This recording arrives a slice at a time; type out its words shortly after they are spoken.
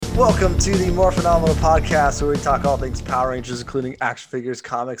Welcome to the More Phenomenal Podcast, where we talk all things Power Rangers, including action figures,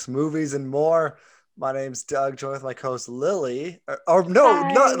 comics, movies, and more. My name's Doug, joined with my co-host Lili. Or no,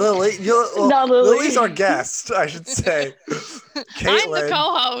 Hi. not Lili. Not Lili. Lily's our guest, I should say. Caitlin. I'm the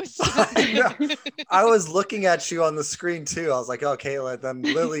co-host. I know. I was looking at you on the screen too. I was like, oh, Caitlin. Then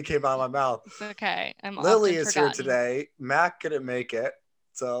Lili came out of my mouth. It's okay. I'm Lili often is forgotten. here today. Mack couldn't make it,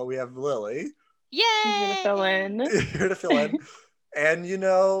 so we have Lili. Yay! Here to fill in. Here to fill in. And you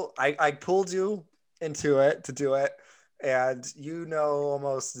know, I pulled you into it to do it, and you know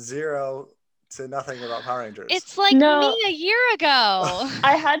almost zero to nothing about Power Rangers. It's like No. me a year ago.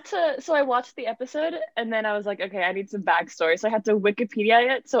 I had to, so I watched the episode and then I was like, okay, I need some backstory. So I had to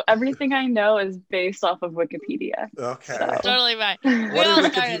Wikipedia it. So everything I know is based off of Wikipedia. Okay. So- Totally fine. What all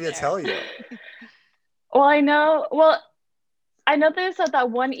did started Wikipedia there. tell you? Well, I know there's that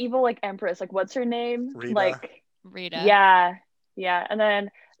one evil like empress, like what's her name? Rita. Like, Rita. yeah. And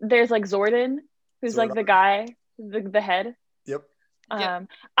then there's like Zordon, who's like the Zordon. guy, the head. Yep. Yep.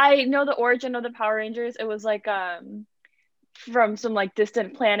 I know the origin of the Power Rangers. It was like from some like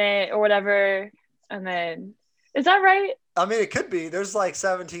distant planet or whatever. And then is that right? I mean, it could be. There's like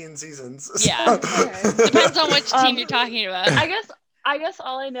 17 seasons. Yeah. Okay. Depends on which team you're talking about. I guess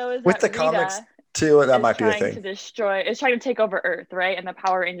all I know is With that the Rita comics too, that is might be a trying thing. is trying to take over Earth, right? And the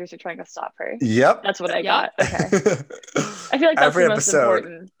Power Rangers are trying to stop her. Yep. That's what I Yep. got. Okay. I feel like that's Every the most episode.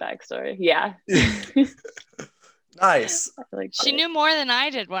 important backstory. Yeah. Nice. I like She it. knew more than I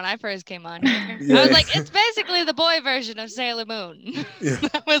did when I first came on here. Yeah. I was like, it's basically the boy version of Sailor Moon. Yeah.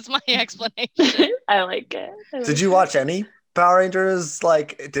 That was my explanation. I like it. Did you watch any Power Rangers?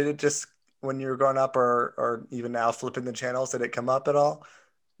 Like, did it just when you were growing up, or even now flipping the channels, did it come up at all?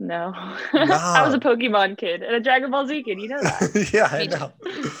 No. I was a Pokemon kid and a Dragon Ball Z kid. You know that. Yeah, I Me too. know.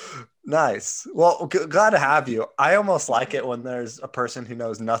 Nice. Well, glad to have you. I almost like it when there's a person who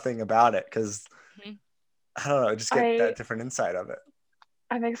knows nothing about it because Mhm. I don't know, just get that different insight of it.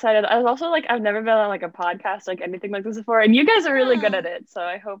 I'm excited. I was also like, I've never been on like a podcast, like anything like this before, and you guys are really good at it. So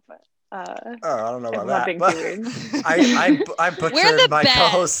I hope Oh, I don't know it's about not that. being But too weird. I We're butchered the my best.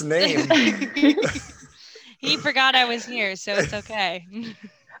 co-host's name. He forgot I was here, so it's okay.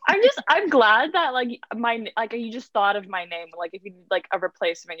 I'm glad that like you just thought of my name. Like if you need like a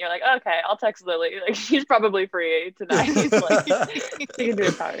replacement, you're like, okay, I'll text Lili. Like she's probably free tonight. Like she can do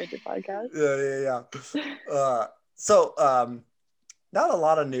a Power Ranger podcast. Yeah. So not a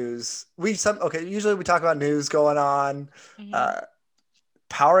lot of news. Usually we talk about news going on. Mhm.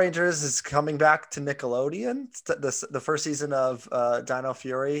 Power Rangers is coming back to Nickelodeon. The first season of Dino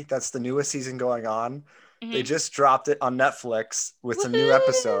Fury. That's the newest season going on. They Mhm. just dropped it on Netflix with some new Woohoo!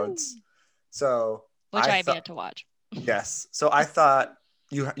 episodes. So Which I I've thought- yet to watch. Yes. So I thought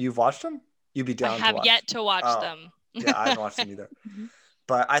you've watched them? You'd be down I to have watch. yet to watch Oh. them. Yeah, I haven't watched them either. Mhm.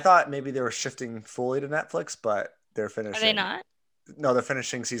 But I thought maybe they were shifting fully to Netflix, but they're finishing. Are they not? No, they're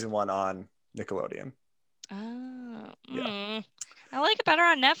finishing season 1 on Nickelodeon. Oh, Yeah. I like it better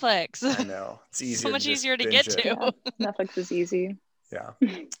on Netflix. I know. It's easier. So much just easier to binge get it. to. Yeah, Netflix is easy. Yeah.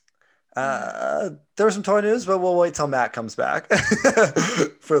 There was some toy news, but we'll wait till Matt comes back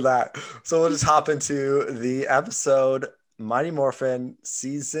for that. So we'll just hop into the episode Mighty Morphin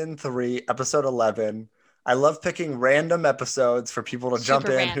Season 3, Episode 11. I love picking random episodes for people to jump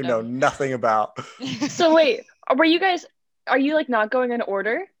Super in who know random. nothing about. So wait, are you like not going in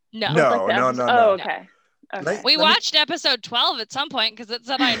order? No. No. Like the episode- no. Oh, okay. Okay. Like- We Let me- watched episode 12 at some point because it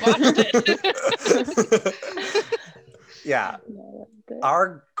said I'd watched it. Yeah. No,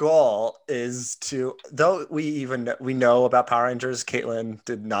 Our goal is to, though we know about Power Rangers, Caitlin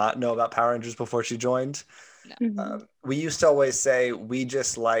did not know about Power Rangers before she joined. Mhm. We used to always say we're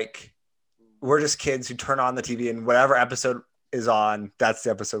just kids who turn on the TV and whatever episode is on, that's the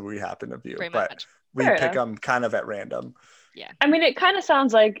episode we happen to view. Pretty But much. we Fair pick enough. them kind of at random. I mean, it kind of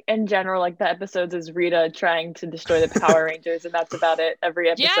sounds like in general, like the episodes is Rita trying to destroy the Power Rangers, and that's about it every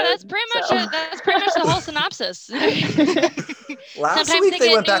episode. Yeah, that's pretty much so. it. That's pretty much the whole synopsis. Last Sometimes week they they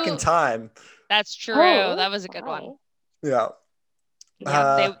get went back new- in time. That's true. Oh, That was a good one. wow. Yeah.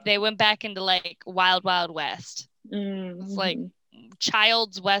 Yeah, they went back into like Wild Wild West. Mhm. It's like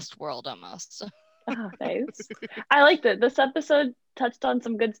Child's Westworld almost. Oh, nice. I liked it. This episode touched on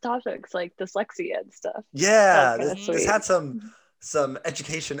some good topics like dyslexia and stuff. Yeah. That's This sweet. had some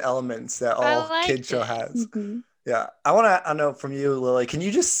education elements that I all liked kid show it. has. Mhm. Yeah. I know from you, Lily, can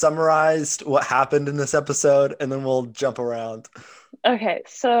you just summarize what happened in this episode and then we'll jump around? Okay,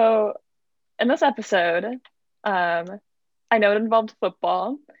 so in this episode, I know it involved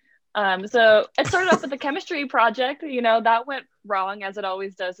football. So it started off with a chemistry project. You know, that went wrong as it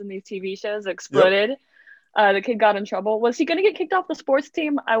always does in these TV shows. It exploded. the kid got in trouble. Was he going to get kicked off the sports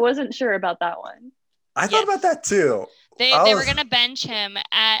team? I wasn't sure about that one. I thought about that too. They were going to bench him,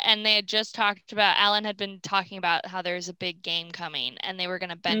 and they had just talked about, Alan had been talking about how there's a big game coming, and they were going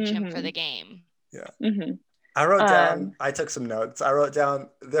to bench him for the game. Yeah. Mm-hmm. I wrote down, I took some notes. I wrote down,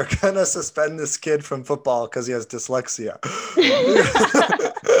 they're going to suspend this kid from football because he has dyslexia. Well,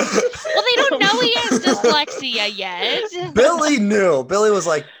 they don't know he has dyslexia yet. Billy knew. Billy was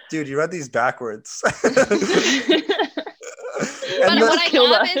like, dude, you read these backwards. But what I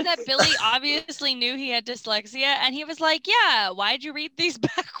love is that Billy obviously knew he had dyslexia, and he was like, yeah, why'd you read these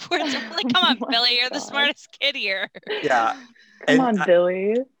backwards? I'm like, come on, Billy, you're the smartest kid here. Yeah. Come on,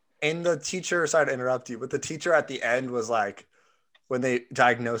 Billy. And the teacher, sorry to interrupt you, but the teacher at the end was like, when they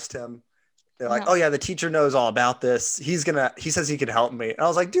diagnosed him, they're like, oh yeah, the teacher knows all about this. He says he can help me. And I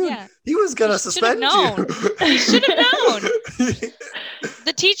was like, dude, he was going to suspend you. He should have known.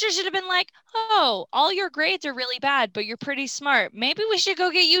 The teacher should have been like, oh, all your grades are really bad, but you're pretty smart. Maybe we should go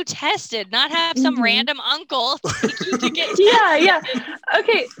get you tested, not have some random uncle take you to get tested. Yeah.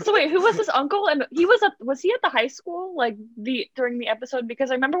 Okay, so wait, who was this uncle? And was he at the high school during the episode? Because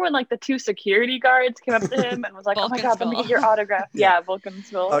I remember when like the two security guards came up to him and was like, oh my God, let me get your autograph. Yeah,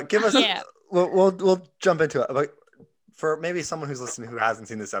 Vulcansville. Give us we'll jump into it. But for maybe someone who's listening who hasn't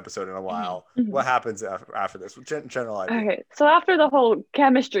seen this episode in a while, what happens after this? General idea. Okay, so after the whole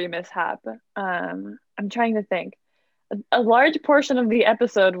chemistry mishap, I'm trying to think. A large portion of the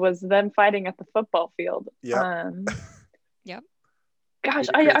episode was them fighting at the football field. Yep. Yep. Gosh,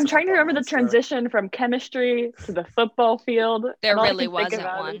 I'm trying to remember the transition from chemistry to the football field. There really wasn't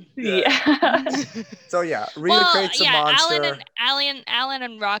one. Yeah. So Rita creates a monster. Alan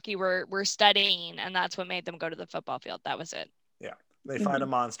and Rocky were studying, and that's what made them go to the football field. That was it. Yeah. They find a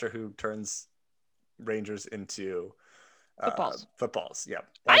monster who turns Rangers into footballs. Yeah.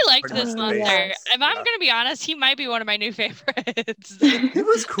 I liked this monster. Yes. If I'm going to be honest, he might be one of my new favorites. He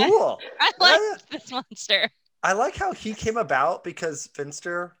was cool. I liked this monster. I like how he came about because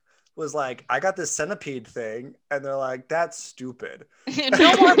Finster was like, I got this centipede thing. And they're like, that's stupid.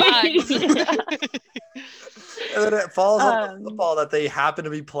 No more bugs. And then it falls on the football that they happen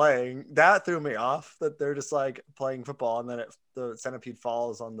to be playing. That threw me off, that they're just like playing football. And then the centipede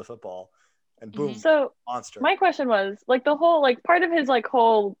falls on the football. And boom, so monster. My question was, like, the whole, like, part of his, like,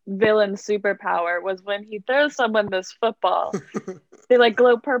 whole villain superpower was when he throws someone this football, they, like,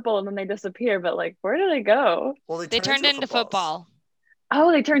 glow purple and then they disappear. But, like, where do they go? Well, they turned into football.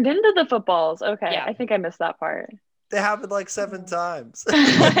 Oh, they turned into the footballs. Okay, yeah. I think I missed that part. They happened like 7 times.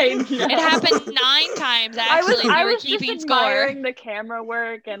 It happened 9 times, actually. I were was keeping just score. admiring the camera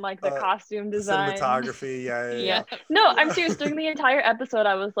work and like the costume design. Cinematography, yeah. No, I'm serious. During the entire episode,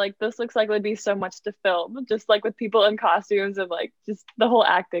 I was like, this looks like it would be so much to film. Just like with people in costumes and like just the whole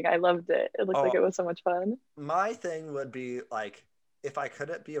acting. I loved it. It looked like it was so much fun. My thing would be like, if I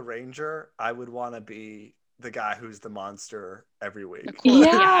couldn't be a ranger, I would want to be the guy who's the monster every week.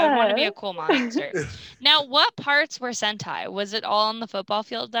 I want to be a cool monster. Now, what parts were Sentai? Was it all on the football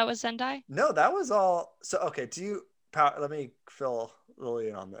field that was Sentai? No, that was all. So, okay, let me fill Lili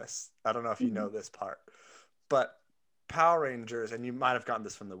in on this. I don't know if you know this part, but Power Rangers, and you might have gotten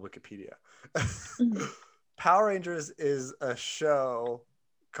this from the Wikipedia. Power Rangers is a show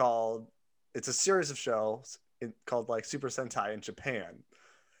it's a series of shows called like Super Sentai in Japan.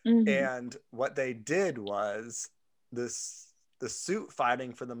 And what they did was the suit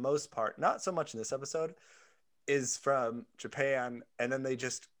fighting, for the most part, not so much in this episode, is from Japan, and then they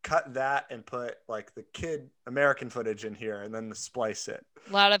just cut that and put like the kid American footage in here and then splice it.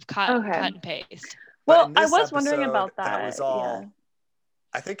 A lot of cut and paste. Well, I was wondering about that. That was all.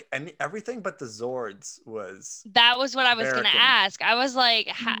 I think everything but the Zords was. That was what I was going to ask. I was like,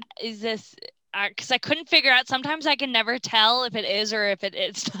 is this? Because I couldn't figure out. Sometimes I can never tell if it is or if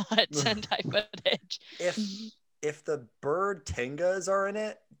it's not Sentai footage. If the bird Tengas are in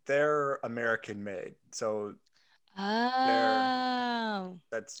it, they're American made. So. Oh.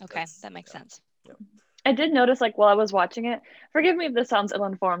 That makes sense. Yeah. I did notice, like, while I was watching it. Forgive me if this sounds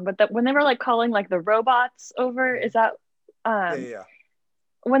ill-informed, but that when they were like calling like the robots over, is that? Yeah.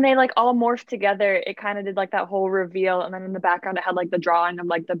 When they like all morphed together, it kind of did like that whole reveal, and then in the background it had like the drawing of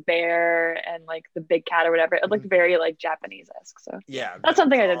like the bear and like the big cat or whatever. It looked very like Japanese-esque. So yeah, that's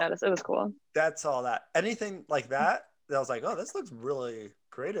something I did notice. It was cool. That's all that. Anything like that, I was like, oh, this looks really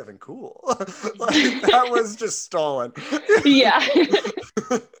creative and cool. Like, that was just stolen. Yeah.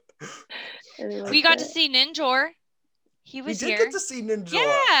 We got to see Ninjor. He was here. We did get to see Ninjor.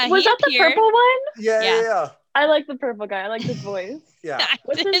 Yeah, was that the purple one? Yeah. I like the purple guy. I like his voice. Yeah.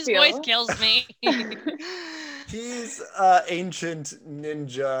 His voice kills me. He's ancient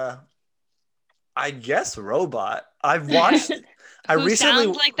ninja. I guess robot. I've watched. I Who recently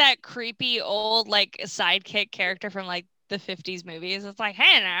sounds like that creepy old like sidekick character from like the 50s movies. It's like,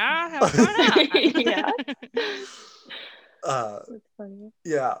 hey now, what's going on? Yeah. uh That's funny.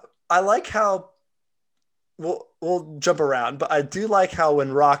 yeah. I like how we'll jump around, but I do like how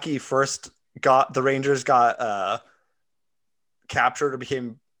when Rocky first got the Rangers got captured or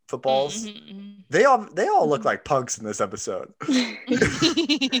became footballs, Mhm. they all look like punks in this episode.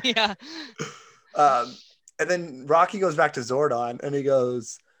 Yeah. And then Rocky goes back to Zordon and he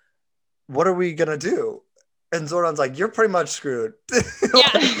goes, "What are we gonna do?" And Zordon's like, "You're pretty much screwed."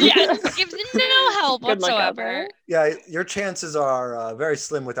 Yeah. Gives no help Good luck out whatsoever. there. Yeah, your chances are very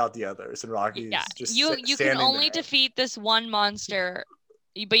slim without the others. And Rocky's Yeah. just You can standing only there. defeat this one monster,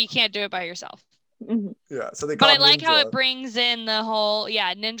 but you can't do it by yourself. Mhm. Yeah, so they But call I like how Ninja. it brings in the whole,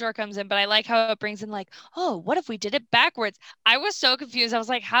 Ninja comes in, but I like how it brings in like, oh, what if we did it backwards? I was so confused. I was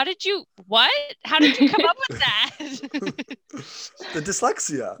like, how did you come up with that? The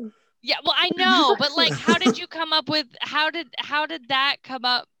dyslexia. Yeah, well, I know, but like, how did that come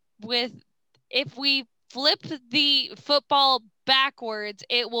up with, if we flip the football backwards,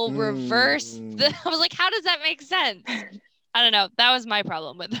 it will reverse I was like, how does that make sense? I don't know. That was my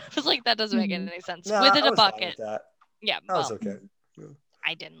problem with it. I was like, that doesn't make any sense. No, with it I a was fine bucket. with that. Yeah, That was okay. Yeah.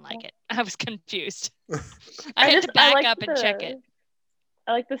 I didn't like it. I was confused. I had to back up and check it.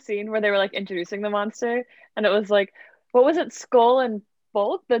 I like the scene where they were like introducing the monster, and it was like, what was it, Skull and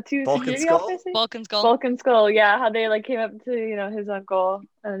Bulk, the two Bulk and security Skull? officers? Vulcan Skull. Bulk and Skull, yeah, how they like came up to his uncle,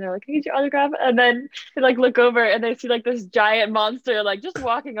 and they're like, "Can I get your autograph?" And then they like look over and they see like this giant monster like just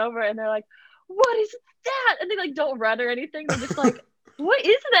walking over, and they're like, "What is that?" And they like don't run or anything. They're just like, "What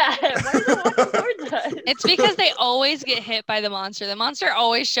is that? Why is it walking towards us?" It's because they always get hit by the monster. The monster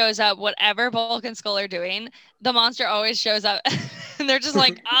always shows up, whatever Bulk and Skull are doing. The monster always shows up, and they're just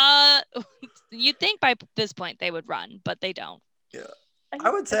like, you'd think by this point they would run, but they don't. Yeah. I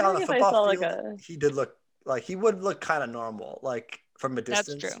would say on the think if I football saw, field, like, he did look like he would look kind of normal, like from a That's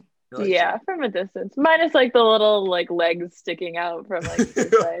distance. true. You're like, yeah, from a distance. Minus like the little like legs sticking out from like his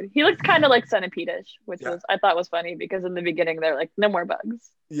side. He looks kind of like centipede-ish, which Yeah. I thought was funny because in the beginning they're like, no more bugs.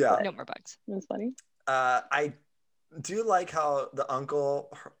 Yeah. No more bugs. It was funny. I do like how the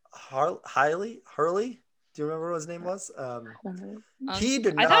uncle Hurley. Do you remember what his name was? He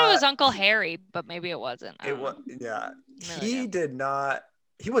did not. I thought it was Uncle Harry, but maybe it wasn't. It was, yeah. Really He did not.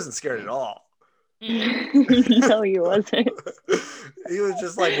 He wasn't scared at all. No, he wasn't. He was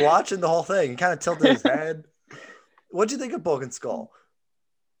just like watching the whole thing. He kind of tilted his head. What do you think of Bulk and Skull?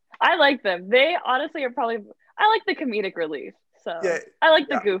 I like them. They honestly are probably. I like the comedic relief. So Yeah, I like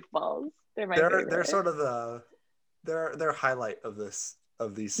the goofballs. They're my favorite. They're sort of their highlight of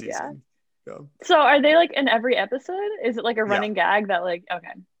these seasons. Yeah. So are they like in every episode? Is it like a running gag that like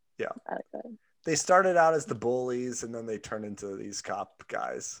okay? Yeah. I like that. They started out as the bullies and then they turned into these cop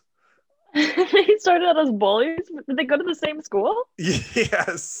guys. They started out as bullies. Did they go to the same school?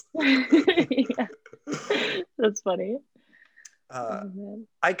 Yes. Yeah. That's funny.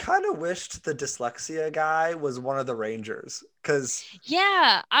 I kind of wished the dyslexia guy was one of the Rangers because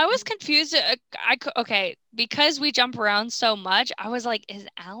I was confused. Okay, because we jump around so much, I was like, is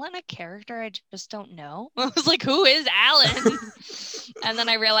Alan a character I just don't know? I was like, who is Alan? And then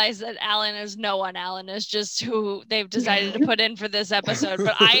I realized that Alan is no one. Alan is just who they've decided to put in for this episode.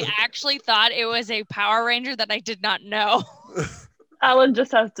 But I actually thought it was a Power Ranger that I did not know. Alan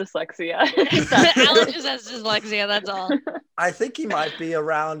just has dyslexia. Alan just has dyslexia, that's all. I think he might be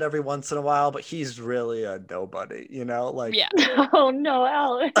around every once in a while, but he's really a nobody, like. Yeah. Oh no,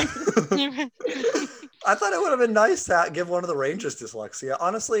 Alan. I thought it would have been nice to give one of the Rangers dyslexia.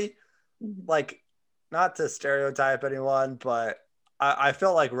 Honestly, like, not to stereotype anyone, but I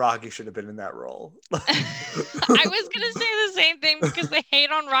felt like Rocky should have been in that role. I was gonna say the same thing because they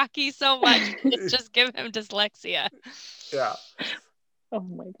hate on Rocky so much. Just give him dyslexia. Yeah. Oh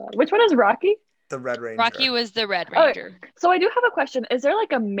my god. Which one is Rocky? The Red Ranger. Rocky was the Red Ranger. Oh, so I do have a question. Is there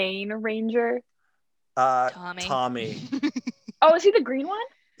like a main Ranger? Tommy. Oh, is he the green one?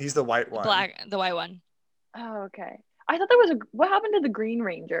 He's the white one. The white one. Oh, okay. I thought there was what happened to the Green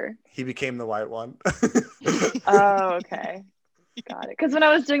Ranger? He became the white one. Oh, okay. Got it. Because when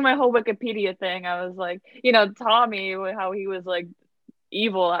I was doing my whole Wikipedia thing, I was like, Tommy, how he was like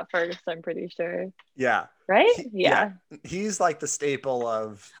evil at first, I'm pretty sure. Yeah. Right? Yeah. He's like the staple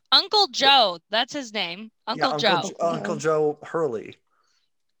of Uncle Joe. That's his name. Uncle Joe. Uncle Joe Hurley.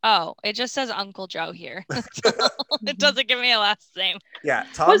 Oh, it just says Uncle Joe here. It doesn't give me a last name. Yeah.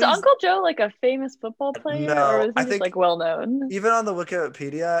 Was Uncle Joe like a famous football player? No, or was he I just think like well known? Even on the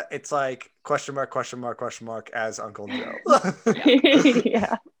Wikipedia, it's like question mark as Uncle Joe.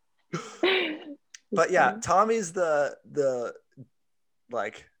 Yeah. But yeah, Tommy's the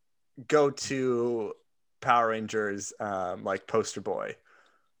like go-to Power Rangers like poster boy.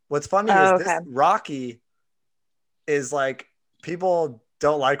 What's funny is this Rocky is like, people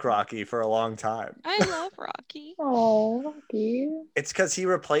don't like Rocky for a long time. I love Rocky. Oh, Rocky. It's because he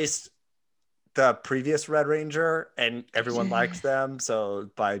replaced the previous Red Ranger and everyone likes them. So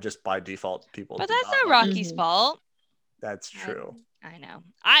by default, people. But that's not Rocky's fault. That's true. I know.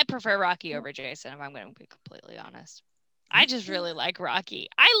 I prefer Rocky over Jason, if I'm going to be completely honest. I just really like Rocky.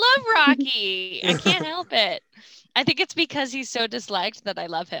 I love Rocky. I can't help it. I think it's because he's so disliked that I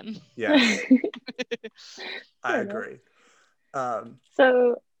love him. Yeah. I agree.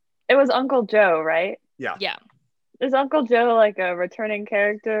 So it was Uncle Joe, right? Yeah. Yeah. Is Uncle Joe like a returning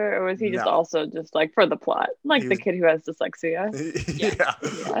character, or was he just also just like for the plot? Like the kid who has dyslexia? Yeah.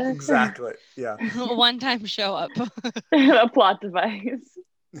 Exactly. Yeah. A one-time show up. A plot device.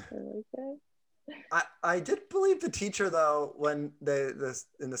 I did believe the teacher though, when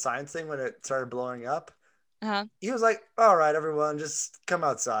in the science thing, when it started blowing up, he was like, all right, everyone, just come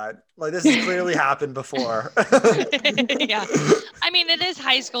outside. Like, this has clearly happened before. Yeah. I mean, it is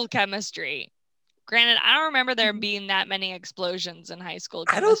high school chemistry. Granted, I don't remember there being that many explosions in high school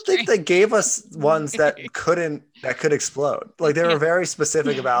chemistry. I don't think they gave us ones that could explode. Like, they were very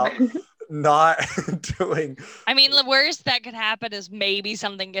specific about not doing. I mean, the worst that could happen is maybe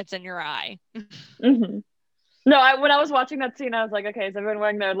something gets in your eye. Mm-hmm. No, when I was watching that scene, I was like, okay, is everyone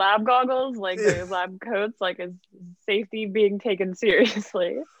wearing their lab goggles, like their lab coats? Like, is safety being taken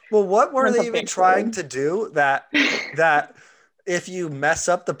seriously? Well, what were they even trying to do that if you mess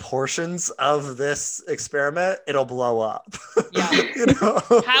up the portions of this experiment, it'll blow up? Yeah. You know?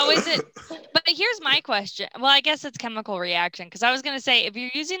 How is it? But here's my question. Well, I guess it's chemical reaction, because I was going to say, if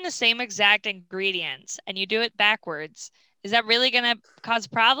you're using the same exact ingredients and you do it backwards, is that really going to cause a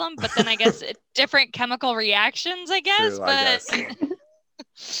problem? But then I guess different chemical reactions, I guess. True, but I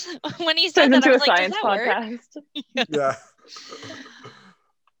guess. When he said that, I was like, does that work? Yeah.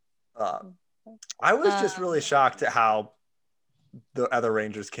 I was just really shocked at how the other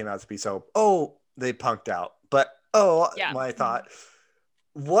Rangers came out to be so, they punked out. But, my thought.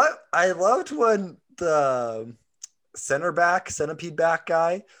 What I loved when the centipede back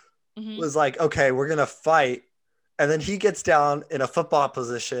guy was like, okay, we're going to fight. And then he gets down in a football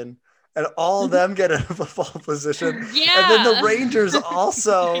position, and all of them get in a football position. Yeah. And then the Rangers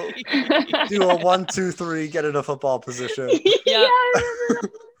also do a 1, 2, 3, get in a football position. Yeah.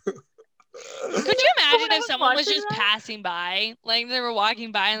 Could you imagine if someone was just passing by, like they were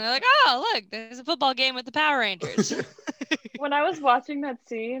walking by and they're like, oh, look, there's a football game with the Power Rangers. When I was watching that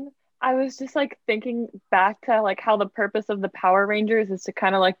scene, I was just like thinking back to like how the purpose of the Power Rangers is to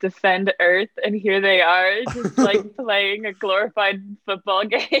kind of like defend Earth, and here they are just like playing a glorified football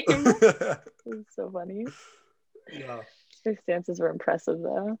game. It's so funny. Yeah. Their stances were impressive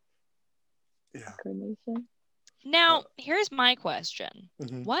though. Yeah. Coordination. Now, here's my question.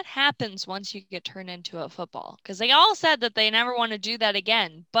 What happens once you get turned into a football? Because they all said that they never want to do that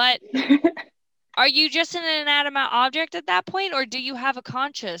again, but are you just an inanimate object at that point, or do you have a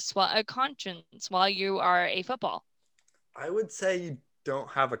conscience while you are a football? I would say you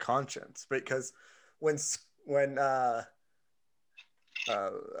don't have a conscience, because when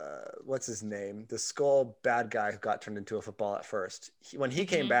what's his name? The skull bad guy who got turned into a football at first. When he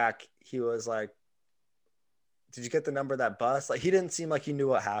came back, he was like, did you get the number of that bus? Like, he didn't seem like he knew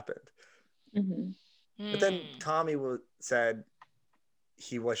what happened. But then Tommy said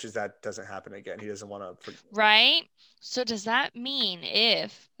he wishes that doesn't happen again. He doesn't want to. Right. So does that mean,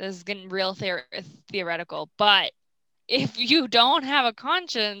 if this is getting real theoretical, but if you don't have a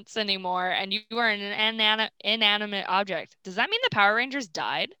conscience anymore and you are an inanimate object, does that mean the Power Rangers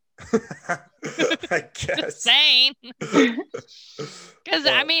died? I guess. Just saying. Because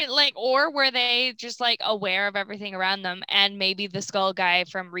I mean, like, or were they just like aware of everything around them, and maybe the skull guy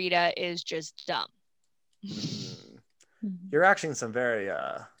from Rita is just dumb? You're asking some very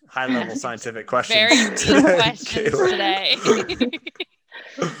high-level scientific questions. Very deep questions today.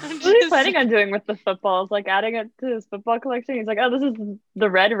 What are you planning on doing with the footballs? Like adding it to his football collection? He's like, oh, this is the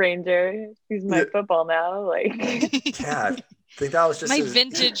Red Ranger. He's my football now. Like, yeah, I think that was just my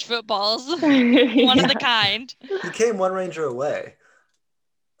vintage footballs. One of the kind. He came one Ranger away.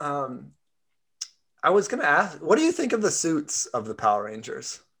 I was gonna ask, what do you think of the suits of the Power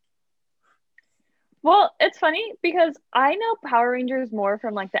Rangers? Well, it's funny because I know Power Rangers more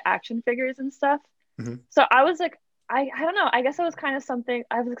from like the action figures and stuff. So I was like, I don't know. I guess it was kind of something.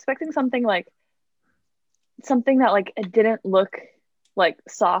 I was expecting something that like it didn't look like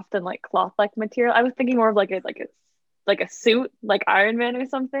soft and like cloth like material. I was thinking more of like a like a suit, like Iron Man or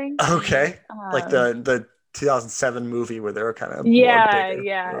something. Okay. Like Um, the 2007 movie where they were kind of more yeah, bigger.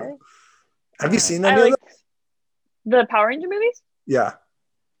 yeah. Have you seen I any of them? like the Power Ranger movies. Yeah.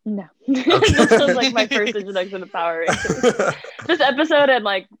 No, Okay. this was like my first introduction to Power Rangers. This episode and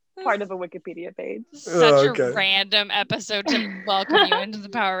like part of a Wikipedia page. Such okay. a random episode to welcome you into the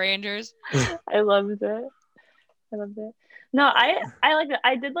Power Rangers. I loved it. I loved it. No, I liked it.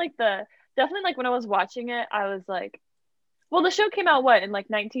 I did like definitely like when I was watching it, I was like, well, the show came out what in like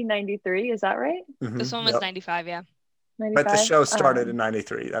 1993, is that right? This one was Yep. 95, yeah. But the 95. show started in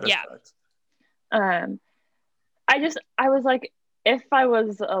 93. That is yeah. correct. I was like, if I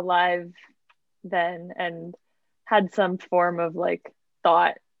was alive then and had some form of like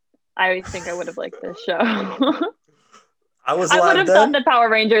thought, I think I would have liked this show. I was I would alive have then. thought the Power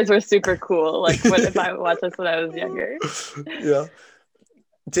Rangers were super cool. Like, what if I watched this when I was younger? Yeah.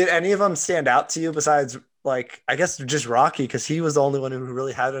 Did any of them stand out to you besides, like, I guess just Rocky, because he was the only one who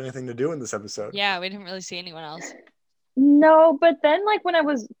really had anything to do in this episode? Yeah, we didn't really see anyone else. No, but then like when I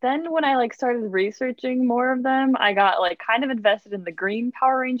like started researching more of them, I got like kind of invested in the green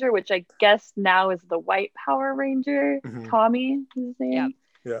Power Ranger, which I guess now is the white Power Ranger. Mhm. Tommy is his name.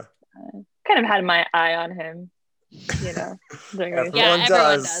 Yeah. Kind of had my eye on him, you know. during Everyone Yeah, everyone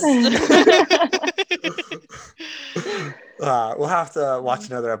does. research. We'll have to watch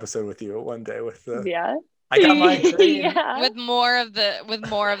another episode with you one day with the Yeah. I got my green. Yeah. with more of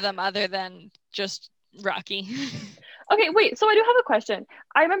them other than just Rocky. Okay, wait. So I do have a question.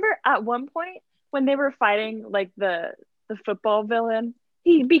 I remember at one point when they were fighting like the football villain,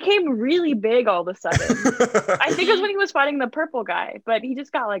 he became really big all of a sudden. I think it was when he was fighting the purple guy, but he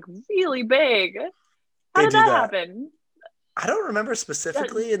just got like really big. How They did do that that. happen? I don't remember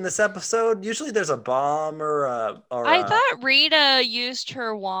specifically in this episode. Usually there's a bomb or I thought Rita used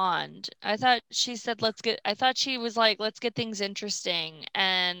her wand. I thought she said, I thought she was like, let's get things interesting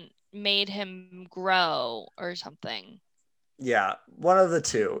and made him grow or something. yeah, one of the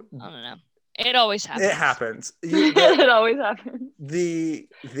two. I don't know. It always happens. It happens. It always happens. The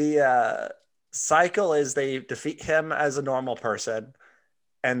cycle is they defeat him as a normal person,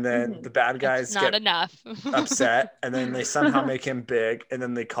 and then the bad guys It's not get enough. upset, and then they somehow make him big, and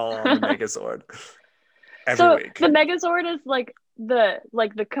then they call on the Megazord every week. The Megazord is like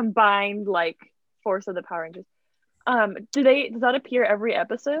the combined like force of the Power Rangers. Does that appear every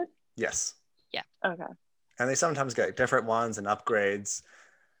episode? Yes. Yeah. Okay. And they sometimes get different ones and upgrades.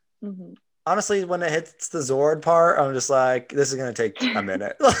 Mm-hmm. Honestly, when it hits the Zord part, I'm just like, this is going to take a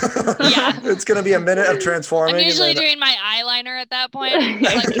minute. Yeah. It's going to be a minute of transforming. I'm usually and then... doing my eyeliner at that point. I'm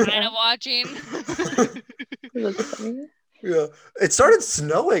like kind of watching. That's funny. Yeah. It started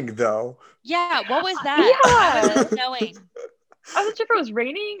snowing though. Yeah, what was that? Yeah. Why was it snowing? I wasn't sure if it was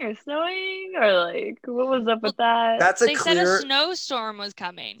raining or snowing or like what was up with that. They said a snowstorm was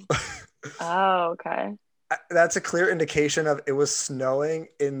coming. Oh, okay. That's a clear indication of it was snowing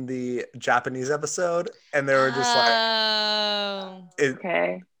in the Japanese episode, and they were just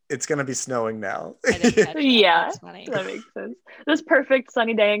okay. It's gonna be snowing now. I didn't catch that. Yeah, That's funny. that makes sense. This perfect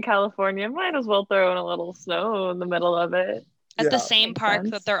sunny day in California, might as well throw in a little snow in the middle of it. At the same Makes park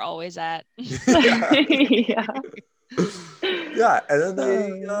sense. that they're always at. Yeah. Yeah, and then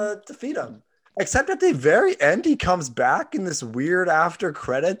they defeat him. Except at the very end, he comes back in this weird after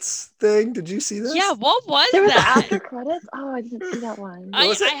credits thing. Did you see this? Yeah, what was There was that? after credits? Oh, I didn't see that one. I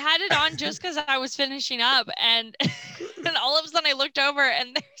had it on just because I was finishing up, and and all of a sudden I looked over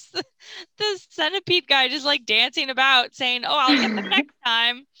and there's the centipede guy just like dancing about, saying, "Oh, I'll get them next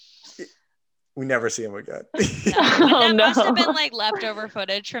time." We never see him again. That must have been like leftover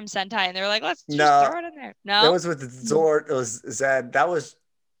footage from Sentai, and they were like, "Let's just throw it in there." No, that was with Zord. It was Zed. That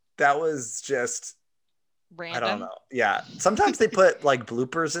was just random. I don't know. Yeah, sometimes they put like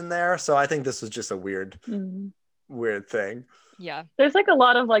bloopers in there, so I think this was just a weird thing. Yeah, there's like a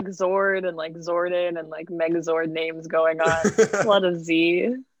lot of like Zord and like Zordon and like Megazord names going on. A lot of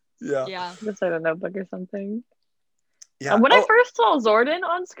Z. Yeah. Just like a notebook or something. Yeah. When I first saw Zordon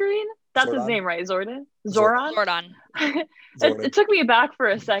on screen, that's Zordon? his name, right? Zordon? Zoran? Zordon. It took me back for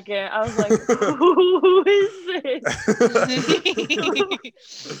a second. I was like, who is this?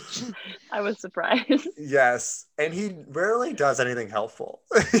 I was surprised. Yes. And he rarely does anything helpful.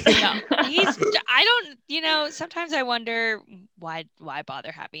 No, sometimes I wonder why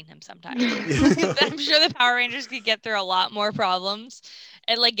bother having him sometimes. I'm sure the Power Rangers could get through a lot more problems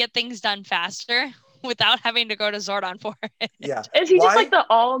and like get things done faster without having to go to Zordon for it. Yeah. Is he just like the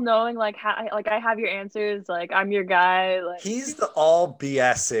all-knowing, like I have your answers, like I'm your guy? Like he's the all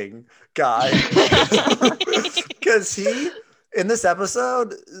BSing guy. Because in this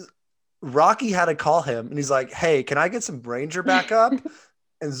episode, Rocky had to call him, and he's like, "Hey, can I get some Ranger backup?"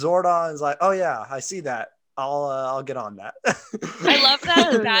 And Zordon is like, "Oh yeah, I see that. I'll get on that." I love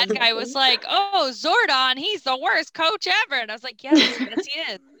that the bad guy was like, "Oh, Zordon, he's the worst coach ever," and I was like, "Yes, he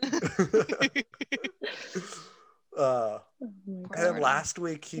is." And then last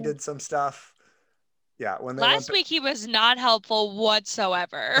week he did some stuff. Yeah, when they last week he was not helpful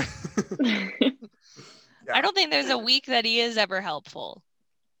whatsoever. Yeah. I don't think there's a week that he is ever helpful.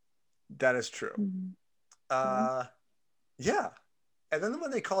 That is true. Yeah. And then when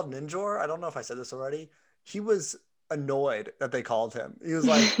they called Ninjor, I don't know if I said this already, he was annoyed that they called him. He was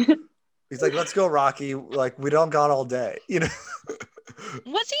like, "Let's go, Rocky. Like, we don't got all day." You know?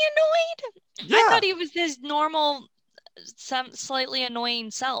 Was he annoyed? Yeah. I thought he was his normal, some slightly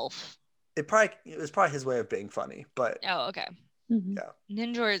annoying self. It was probably his way of being funny, but oh, okay. Yeah.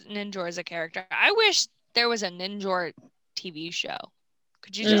 Ninjor is a character. I wish there was a Ninjor TV show.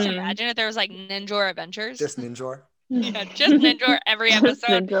 Could you just imagine if there was like Ninjor Adventures? Just Ninjor. Yeah, just Ninjor every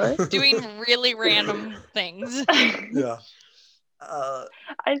episode doing really random things. Yeah.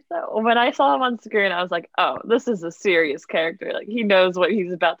 When I saw him on screen, I was like, "Oh, this is a serious character. Like he knows what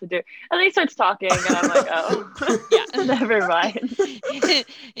he's about to do." And then he starts talking, and I'm like, "Oh, yeah, never mind."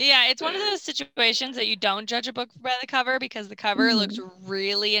 Yeah, it's one of those situations that you don't judge a book by the cover because the cover looks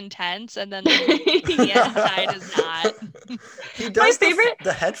really intense, and then the inside is not. He does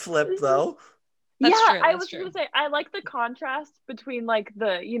the head flip though. That's true. I was gonna say I like the contrast between like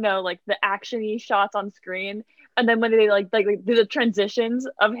the like the action-y shots on screen, and then when they like do the transitions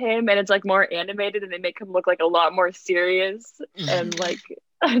of him, and it's like more animated, and they make him look like a lot more serious and like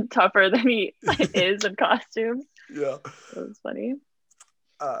tougher than he is in costume. Yeah, it was funny.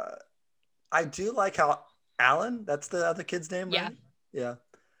 I do like how Alan, that's the other kid's name, right? Yeah.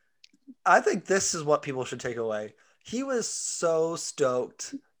 I think this is what people should take away. He was so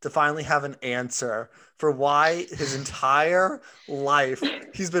stoked to finally have an answer for why his entire life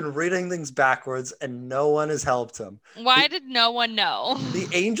he's been reading things backwards and no one has helped him. Why did no one know? The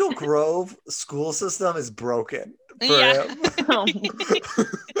Angel Grove school system is broken for him. How did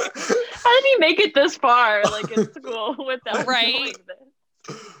he make it this far, like in school, without knowing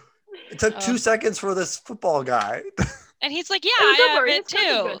this? It took 2 seconds for this football guy. And he's like, "Yeah, I have it too.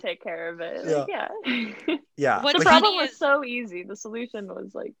 Gonna take care of it." Yeah. The problem was so easy. The solution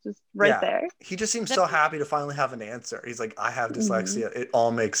was like just right there. He just seems so happy to finally have an answer. He's like, "I have dyslexia. It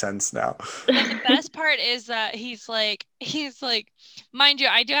all makes sense now." And the best part is that he's like, mind you,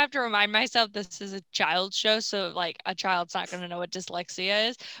 I do have to remind myself this is a child's show, so like a child's not going to know what dyslexia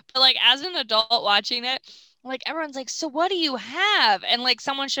is. But like as an adult watching it, like everyone's like, "So what do you have?" And like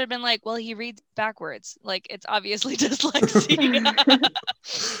someone should have been like, "Well, he reads backwards. Like it's obviously dyslexia."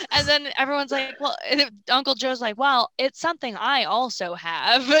 And then everyone's like, "Well," Uncle Joe's like, "Well, it's something I also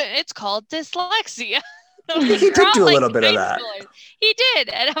have. It's called dyslexia." He did do a little bit of that. He did,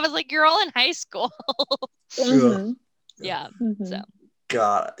 and I was like, "You're all in high school." Yeah. So.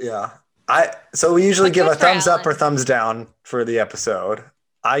 God, yeah. So we usually give a thumbs up or thumbs down for the episode.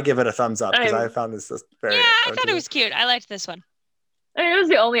 I give it a thumbs up because I found this very. Yeah, I thought it was cute. I liked this one. I mean, it was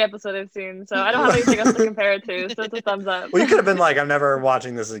the only episode I've seen, so I don't have anything else to compare it to. So it's a thumbs up. Well, you could have been like, "I'm never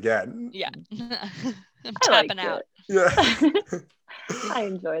watching this again." Yeah, I'm tapping out. Yeah, I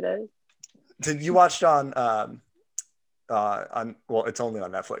enjoyed it. Did you watch it on? Well, it's only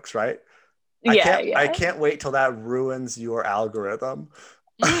on Netflix, right? I can't wait till that ruins your algorithm.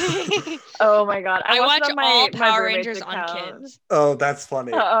 Oh my god! I watch all Power Rangers on Kids. Oh, that's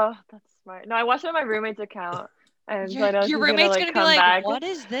funny. Oh, that's smart. No, I watched it on my roommate's account. And your roommate's gonna be like, back. "What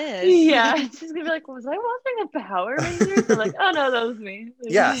is this?" Yeah, she's gonna be like, "Was I watching a Power Rangers?" I'm like, "Oh no, that was me."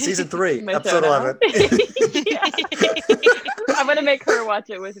 Yeah, season 3, episode 11. I'm gonna make her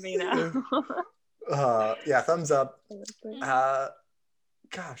watch it with me now. Yeah, thumbs up.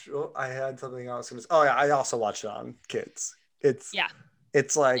 Gosh, I had something else. Oh yeah, I also watched it on Kids.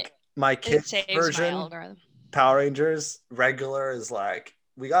 It's like my kids version. Power Rangers regular is like,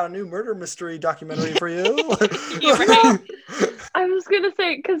 "We got a new murder mystery documentary for you." I was gonna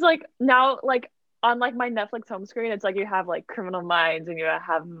say, because like now, like on like my Netflix home screen, it's like you have like Criminal Minds and you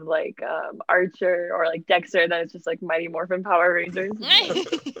have like Archer or like Dexter. Then it's just like Mighty Morphin Power Rangers.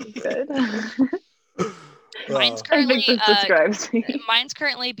 Good. Mine's currently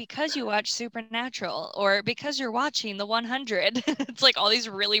because you watch Supernatural or because you're watching The 100. It's like all these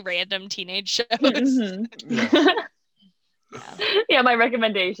really random teenage shows. Yeah, my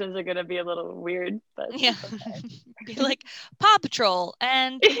recommendations are gonna be a little weird, but yeah, okay. Be like Paw Patrol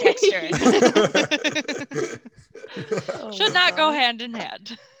and Dexter. Should not go hand in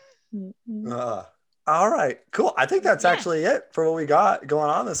hand. All right, cool. I think that's actually it for what we got going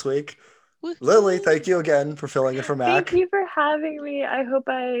on this week. Lily, thank you again for filling in for Mack. Thank you for having me. I hope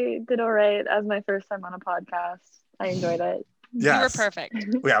I did all right as my first time on a podcast. I enjoyed it. Yes. You were perfect.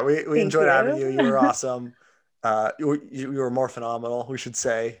 Yeah, we enjoyed having you. You were awesome. You were more phenomenal, we should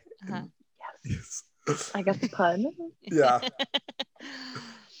say. Uh-huh. Yes. I got the pun. Yeah. Do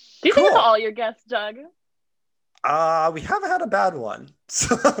you think it's all your guests, Doug? We haven't had a bad one.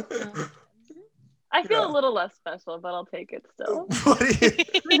 So. I feel a little less special, but I'll take it still.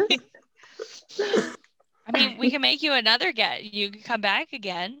 I mean, we can make you another guest. You can come back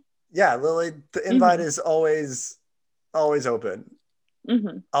again. Yeah, Lily, the invite is always open.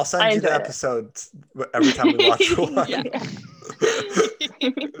 Mm-hmm. I'll send you the episodes every time we watch one.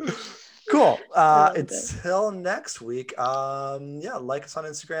 Cool. Until next week. Like us on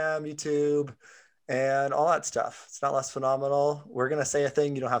Instagram, YouTube, and all that stuff. It's not less phenomenal. We're gonna say a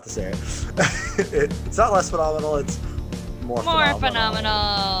thing, you don't have to say it. It's not less phenomenal, it's more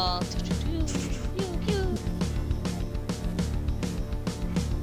phenomenal.